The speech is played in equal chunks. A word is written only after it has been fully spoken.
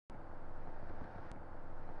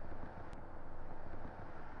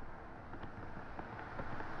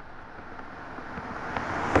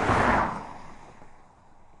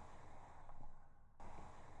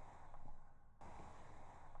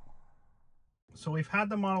So we've had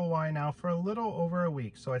the Model Y now for a little over a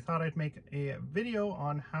week, so I thought I'd make a video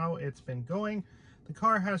on how it's been going. The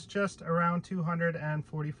car has just around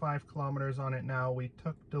 245 kilometers on it now. We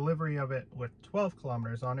took delivery of it with 12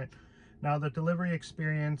 kilometers on it. Now the delivery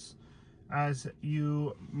experience, as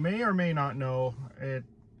you may or may not know, it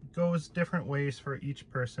goes different ways for each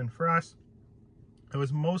person. For us, it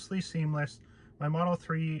was mostly seamless. My Model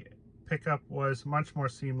 3 pickup was much more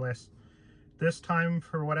seamless. This time,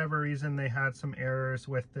 for whatever reason, they had some errors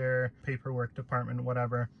with their paperwork department,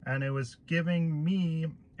 whatever, and it was giving me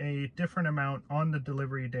a different amount on the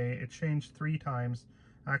delivery day. It changed 3 times.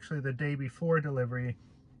 Actually, the day before delivery,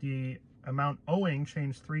 the amount owing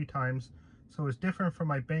changed 3 times, so it was different from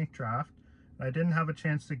my bank draft. I didn't have a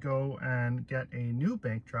chance to go and get a new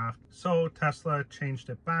bank draft, so Tesla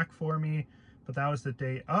changed it back for me. But that was the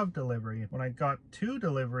day of delivery. When I got to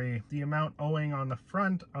delivery, the amount owing on the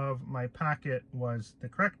front of my packet was the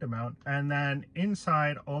correct amount, and then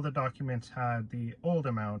inside all the documents had the old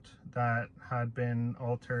amount that had been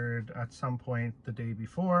altered at some point the day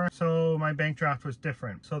before. So my bank draft was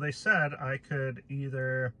different. So they said I could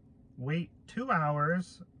either wait 2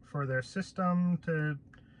 hours for their system to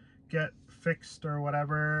get fixed or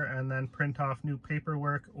whatever and then print off new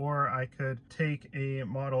paperwork, or I could take a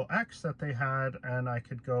Model X that they had and I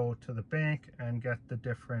could go to the bank and get the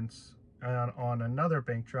difference on another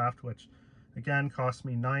bank draft, which again cost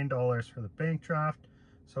me $9 for the bank draft.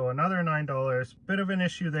 So another $9. Bit of an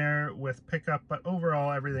issue there with pickup, but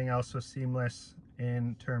overall everything else was seamless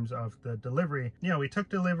in terms of the delivery. Yeah, we took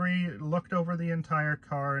delivery, looked over the entire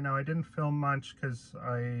car. Now I didn't film much because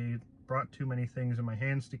I brought too many things in my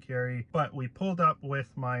hands to carry, but we pulled up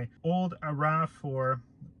with my old RAV4,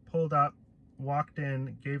 pulled up, walked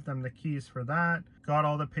in, gave them the keys for that, got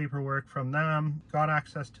all the paperwork from them, got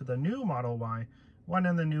access to the new Model Y, went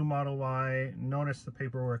in the new Model Y, noticed the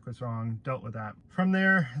paperwork was wrong, dealt with that. From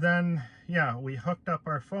there, then, yeah, we hooked up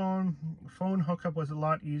our phone. Phone hookup was a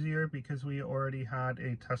lot easier because we already had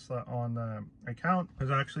a Tesla on the account. It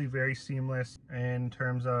was actually very seamless in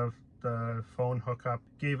terms of the phone hookup,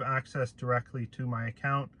 gave access directly to my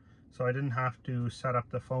account, so I didn't have to set up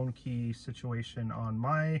the phone key situation on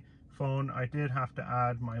my phone. I did have to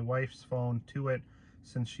add my wife's phone to it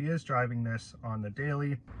since she is driving this on the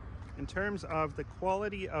daily. In terms of the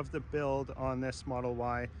quality of the build on this Model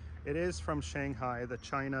Y, it is from Shanghai, the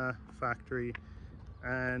China factory,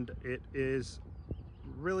 and it is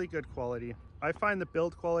really good quality. I find the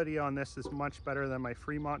build quality on this is much better than my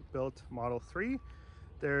Fremont built Model 3.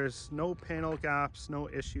 There's no panel gaps, no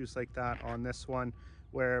issues like that on this one,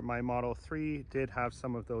 where my Model 3 did have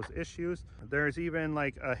some of those issues. There's even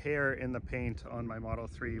like a hair in the paint on my Model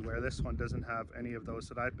 3, where this one doesn't have any of those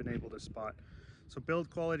that I've been able to spot. So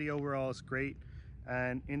build quality overall is great,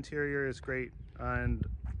 and interior is great. And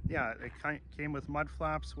yeah, it came with mud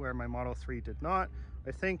flaps where my Model 3 did not.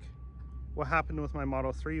 I think what happened with my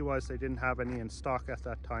Model 3 was they didn't have any in stock at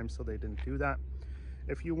that time, so they didn't do that.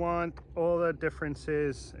 If you want all the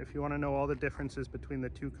differences, if you want to know all the differences between the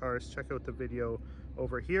two cars, check out the video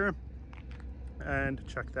over here and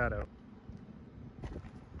check that out.